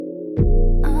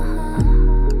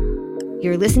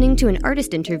You're listening to an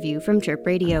artist interview from Chirp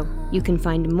Radio. You can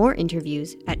find more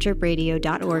interviews at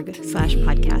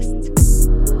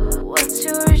chirpradio.org/podcasts. What's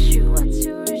your issue?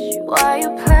 Why you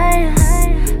playing?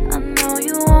 I know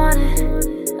you want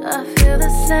it. I feel the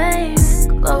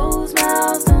same. Closed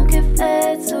mouths don't get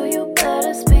fed, so you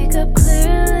better speak up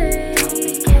clearly. Don't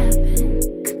be capping.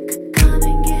 Come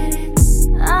and get it.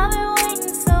 I've been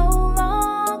waiting so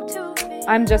long to feel.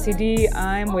 I'm Jessie D.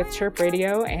 I'm with Chirp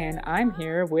Radio, and I'm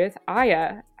here with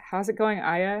Aya. How's it going,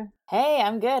 Aya? Hey,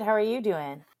 I'm good. How are you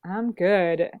doing? I'm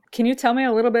good. Can you tell me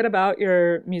a little bit about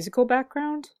your musical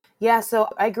background? Yeah, so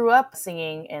I grew up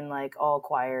singing in like all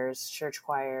choirs, church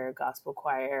choir, gospel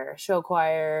choir, show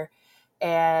choir,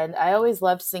 and I always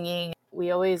loved singing. We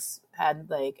always had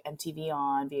like MTV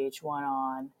on, VH1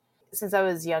 on. Since I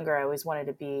was younger, I always wanted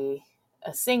to be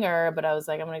a singer, but I was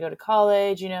like, I'm going to go to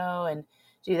college, and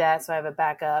do that so I have a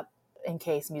backup in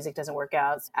case music doesn't work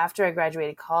out. After I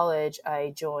graduated college,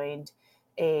 I joined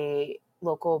a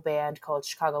local band called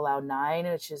Chicago Loud 9,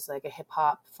 which is like a hip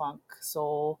hop, funk,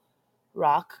 soul,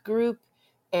 rock group,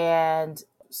 and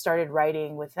started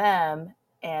writing with them.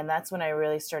 And that's when I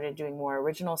really started doing more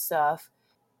original stuff.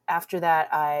 After that,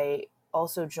 I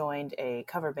also joined a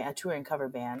touring cover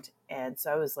band. And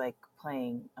so I was like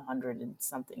playing 100 and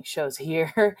something shows a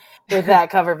year with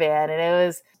that cover band. And it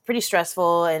was pretty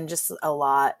stressful and just a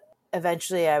lot.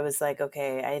 Eventually I was like,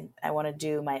 okay, I want to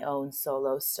do my own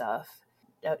solo stuff.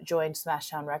 Joined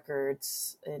Smashtown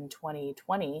Records in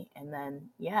 2020, and then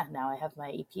now I have my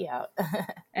EP out.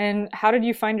 And how did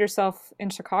you find yourself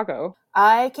in Chicago?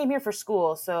 I came here for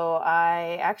school, so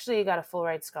I actually got a full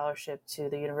ride scholarship to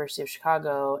the University of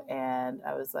Chicago, and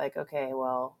I was like, okay,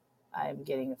 well, I'm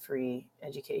getting a free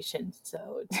education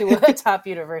to a top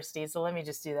university, so let me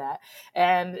just do that.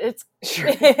 And it's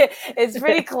it's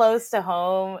pretty close to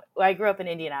home. I grew up in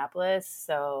Indianapolis,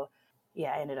 so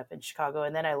I ended up in Chicago,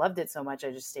 and then I loved it so much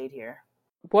I just stayed here.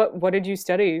 What did you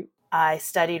study? I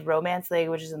studied Romance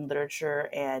languages and literature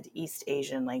and East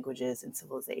Asian languages and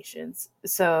civilizations.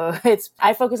 So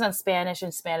I focus on Spanish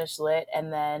and Spanish lit,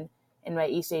 and then in my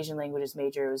East Asian languages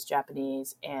major it was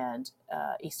Japanese and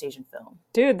East Asian film.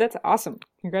 Dude, that's awesome.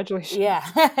 Congratulations. Yeah.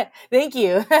 Thank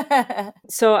you.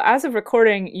 So as of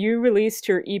recording, you released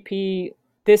your EP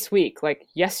this week, like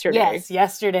yesterday. Yes,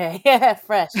 yesterday.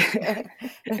 Fresh.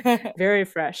 Very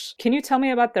fresh. Can you tell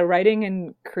me about the writing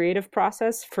and creative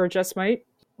process for Just Might?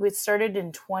 We started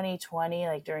in 2020,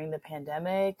 like during the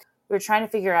pandemic. We were trying to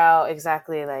figure out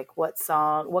exactly like what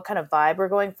kind of vibe we're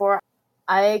going for.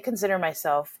 I consider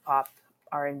myself pop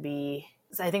R&B.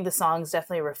 So I think the songs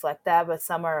definitely reflect that, but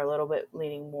some are a little bit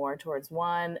leaning more towards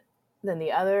one than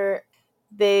the other.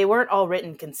 They weren't all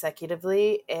written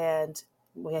consecutively, and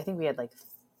I think we had like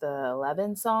the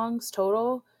 11 songs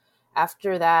total.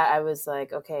 After that, I was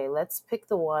like, okay, let's pick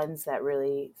the ones that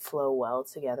really flow well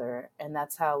together. And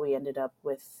that's how we ended up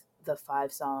with the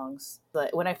 5 songs.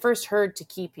 But when I first heard To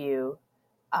Keep You,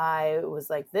 I was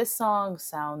like, this song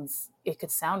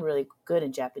could sound really good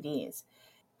in Japanese.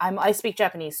 I speak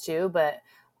Japanese too, but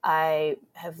I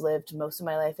have lived most of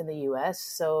my life in the US.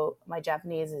 So my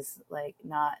Japanese is like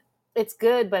it's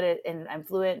good, and I'm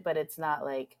fluent, but it's not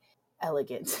like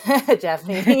elegant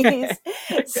Japanese.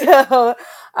 So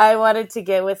I wanted to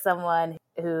get with someone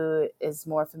who is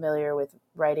more familiar with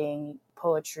writing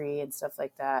poetry and stuff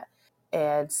like that.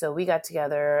 And so we got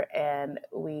together and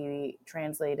we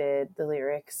translated the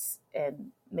lyrics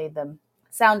and made them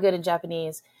sound good in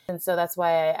Japanese. And so that's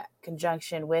why, in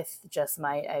conjunction with Just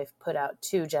Might, I've put out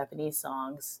 2 Japanese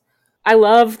songs. I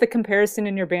love the comparison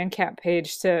in your Bandcamp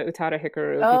page to Utada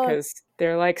Hikaru because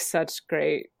they're like such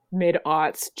great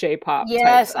mid-aughts J-pop Yes,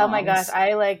 type songs. Oh my gosh,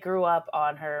 I grew up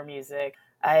on her music.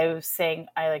 I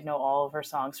know all of her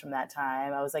songs from that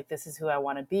time. I was like, this is who I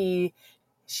want to be.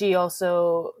 She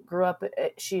also grew up,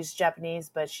 she's Japanese,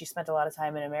 but she spent a lot of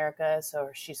time in America, so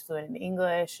she's fluent in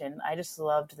English, and I just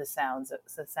loved the sound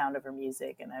of her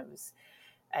music, and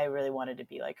I really wanted to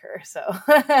be like her, so.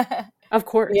 Of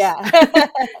course. Yeah.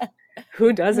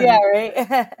 Who doesn't? Yeah,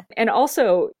 right? And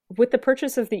also, with the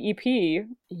purchase of the EP,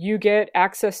 you get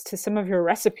access to some of your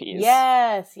recipes.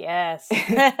 Yes.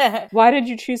 Why did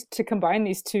you choose to combine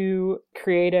these 2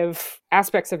 creative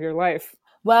aspects of your life?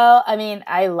 Well, I mean,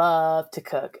 I love to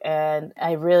cook, and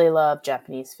I really love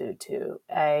Japanese food too.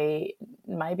 I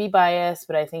might be biased,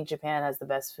 but I think Japan has the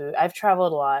best food. I've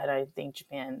traveled a lot, and I think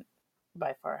Japan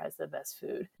by far has the best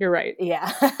food. You're right.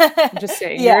 Yeah. I'm just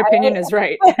saying, your opinion is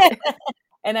right.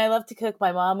 And I love to cook.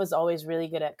 My mom was always really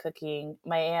good at cooking.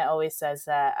 My aunt always says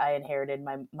that I inherited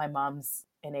my mom's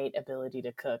innate ability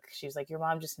to cook. She's like, your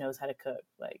mom just knows how to cook.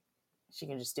 Like, she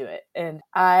can just do it. And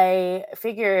I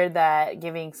figured that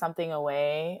giving something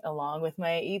away along with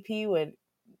my EP would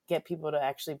get people to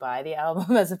actually buy the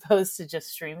album as opposed to just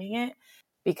streaming it.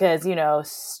 Because, you know,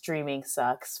 streaming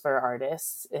sucks for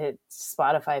artists.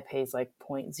 Spotify pays like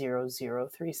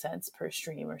 0.003 cents per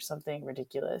stream or something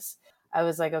ridiculous. I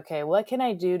was like, okay, what can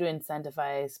I do to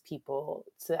incentivize people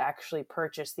to actually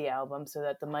purchase the album so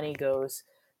that the money goes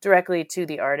directly to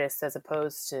the artist as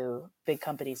opposed to big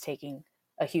companies taking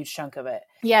a huge chunk of it.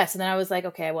 Yes. And then I was like,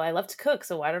 okay, well, I love to cook,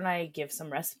 so why don't I give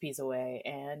some recipes away?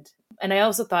 And I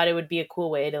also thought it would be a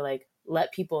cool way to like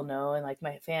let people know and like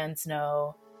my fans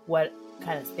know what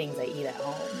kind of things I eat at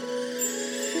home.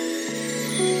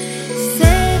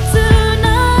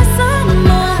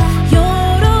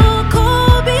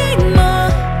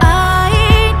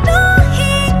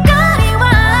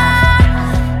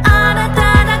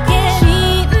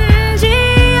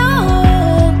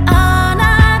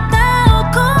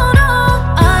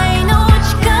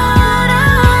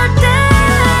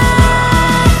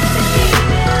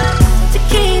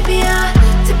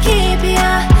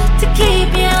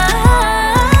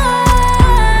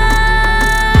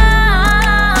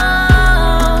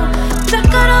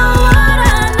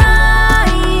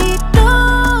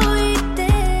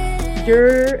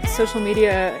 'Your social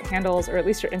media handles, or at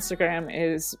least your Instagram,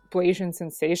 is Blasian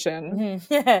Sensation.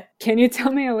 Mm-hmm. Can you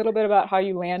tell me a little bit about how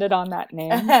you landed on that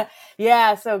name?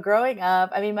 Yeah, so growing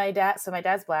up, I mean, my dad's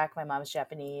Black, my mom's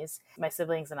Japanese. My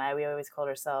siblings and I, we always called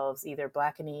ourselves either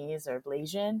Blackanese or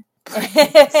Blasian.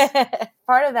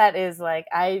 Part of that is like,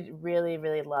 I really,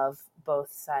 really love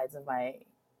both sides of my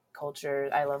culture.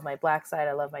 I love my Black side.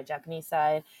 I love my Japanese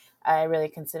side. I really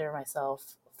consider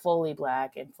myself fully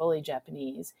Black and fully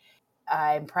Japanese.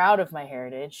 I'm proud of my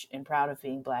heritage and proud of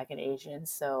being Black and Asian.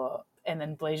 So, and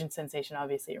then Blasian Sensation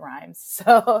obviously rhymes.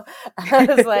 So I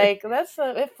was like,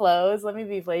 it flows. Let me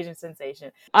be Blasian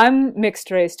Sensation. I'm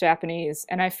mixed race Japanese,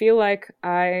 and I feel like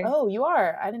Oh, you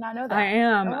are? I did not know that. I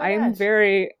am. Oh I'm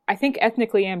very, I think,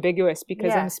 ethnically ambiguous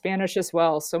because Yeah. I'm Spanish as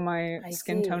well. So my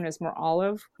skin see. tone is more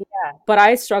olive. Yeah. But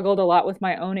I struggled a lot with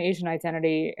my own Asian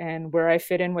identity and where I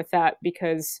fit in with that,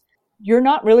 because you're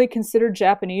not really considered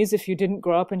Japanese if you didn't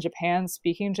grow up in Japan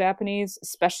speaking Japanese,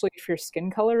 especially if your skin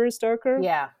color is darker.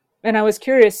 Yeah. And I was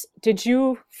curious, did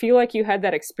you feel like you had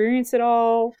that experience at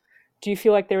all? Do you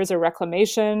feel like there was a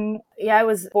reclamation? Yeah, I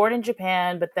was born in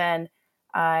Japan, but then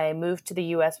I moved to the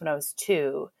US when I was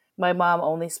 2. My mom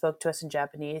only spoke to us in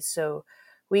Japanese, so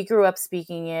we grew up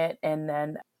speaking it, and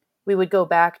then we would go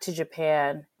back to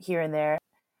Japan here and there.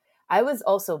 I was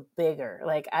also bigger.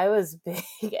 Like, I was big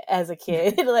as a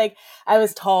kid. Like, I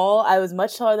was tall. I was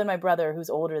much taller than my brother, who's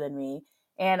older than me.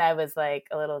 And I was, like,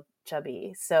 a little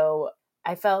chubby. So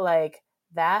I felt like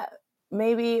that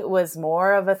maybe was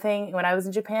more of a thing when I was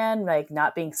in Japan, like,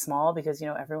 not being small, because, you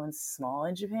know, everyone's small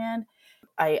in Japan.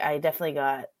 I definitely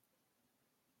got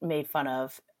made fun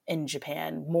of in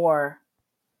Japan more.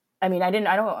 I mean, I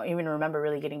don't even remember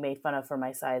really getting made fun of for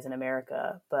my size in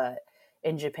America, but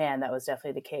in Japan, that was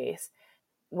definitely the case.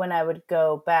 When I would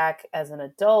go back as an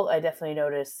adult, I definitely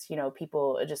noticed, you know,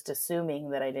 people just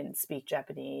assuming that I didn't speak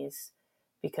Japanese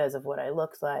because of what I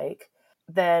looked like.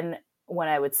 Then when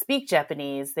I would speak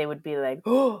Japanese, they would be like,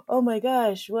 oh my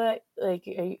gosh, what? Like,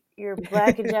 you're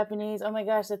Black and Japanese? Oh my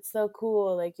gosh, that's so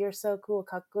cool. Like, you're so cool,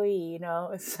 kakkoi, you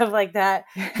know, stuff like that.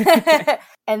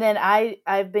 And then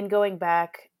I've been going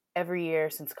back every year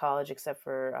since college, except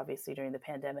for obviously during the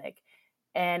pandemic.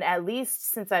 And at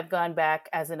least since I've gone back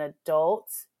as an adult,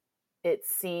 it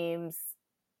seems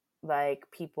like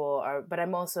people are, but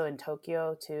I'm also in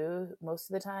Tokyo too, most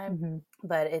of the time. Mm-hmm.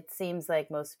 But it seems like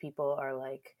most people are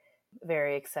like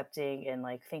very accepting and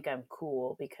like think I'm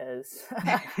cool because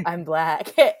I'm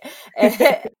Black.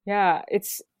 Yeah,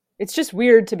 it's just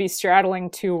weird to be straddling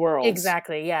two worlds.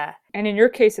 Exactly, yeah. And in your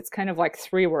case, it's kind of like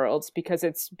 3 worlds, because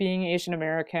it's being Asian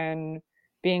American,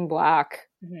 being Black,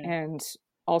 and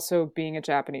also being a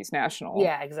Japanese national.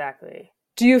 Yeah, exactly.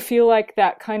 Do you feel like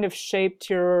that kind of shaped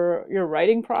your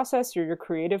writing process or your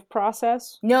creative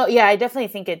process? No, yeah, I definitely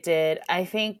think it did. I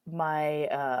think my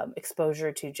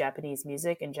exposure to Japanese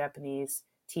music and Japanese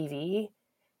TV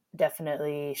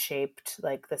definitely shaped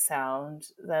like the sound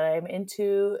that I'm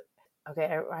into.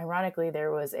 Okay, ironically,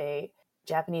 there was a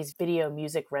Japanese video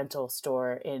music rental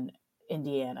store in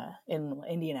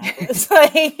Indianapolis,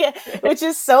 which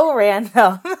is so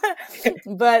random.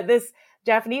 But this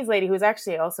Japanese lady, who was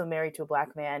actually also married to a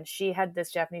Black man, she had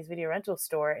this Japanese video rental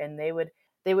store, and they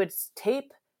would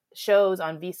tape shows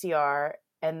on VCR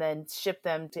and then ship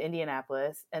them to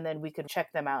Indianapolis, and then we could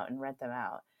check them out and rent them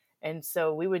out. And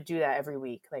so we would do that every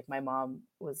week. Like, my mom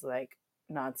was like,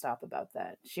 nonstop about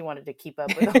that. She wanted to keep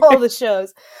up with all the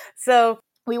shows. So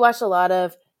we watched a lot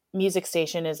of Music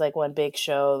Station is like one big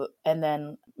show. And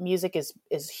then music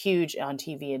is huge on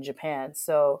TV in Japan.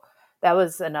 So that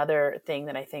was another thing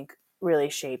that I think really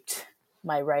shaped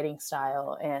my writing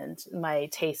style and my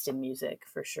taste in music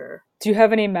for sure. Do you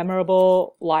have any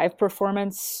memorable live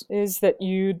performances that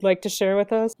you'd like to share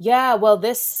with us? Yeah, well,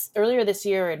 earlier this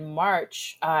year in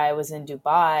March, I was in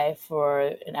Dubai for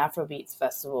an Afrobeats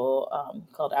festival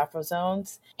called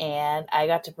Afrozones, and I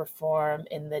got to perform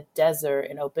in the desert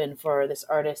and open for this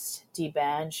artist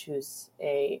D'banj, who's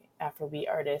a Afrobeat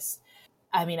artist.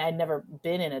 I mean, I'd never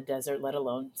been in a desert, let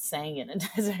alone sang in a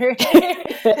desert.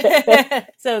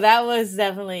 So that was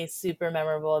definitely super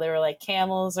memorable. There were like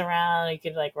camels around. You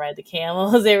could like ride the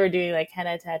camels. They were doing like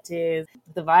henna tattoos.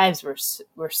 The vibes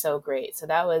were so great. So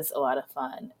that was a lot of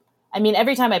fun. I mean,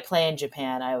 every time I play in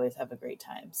Japan, I always have a great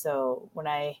time. So when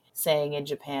I sang in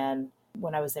Japan,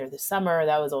 when I was there this summer,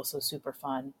 that was also super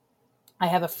fun. I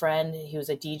have a friend who's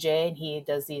a DJ, and he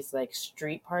does these like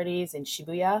street parties in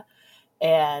Shibuya.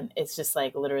 And it's just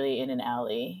like literally in an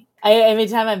alley. Every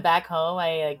time I'm back home,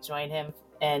 I like join him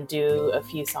and do a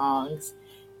few songs.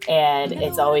 And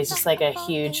it's always just like a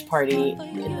huge party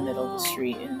in the middle of the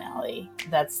street in an alley.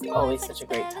 That's always such a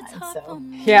great time. So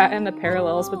yeah, and the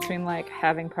parallels between like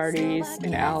having parties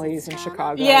in alleys in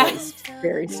Chicago is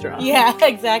very strong. Yeah,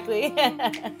 exactly.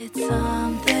 It's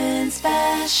something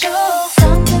special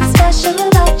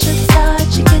about your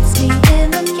touch. It gets me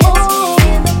in the mood.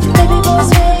 Baby boy,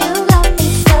 swear you got me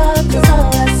stuck, 'cause all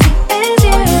I see is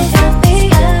you. Got me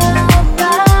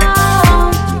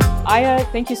hellbound. Aya,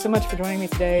 thank you so much for joining me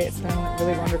today. It's been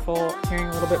really wonderful hearing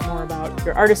a little bit more about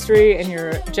your artistry and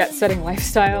your jet-setting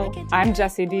lifestyle. I'm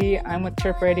Jessie D. I'm with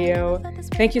Chirp Radio.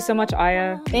 Thank you so much,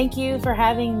 Aya. Thank you for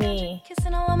having me.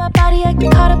 Kissing all on my body, I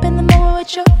get caught up in the moment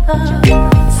with your love.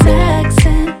 Sex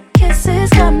and kisses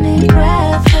got me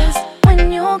breathless.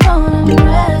 When you're gone, I'm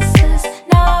restless.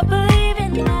 Now I believe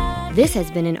in that. This has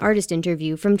been an artist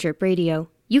interview from Chirp Radio.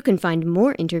 You can find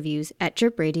more interviews at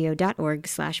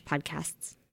chirpradio.org/podcasts.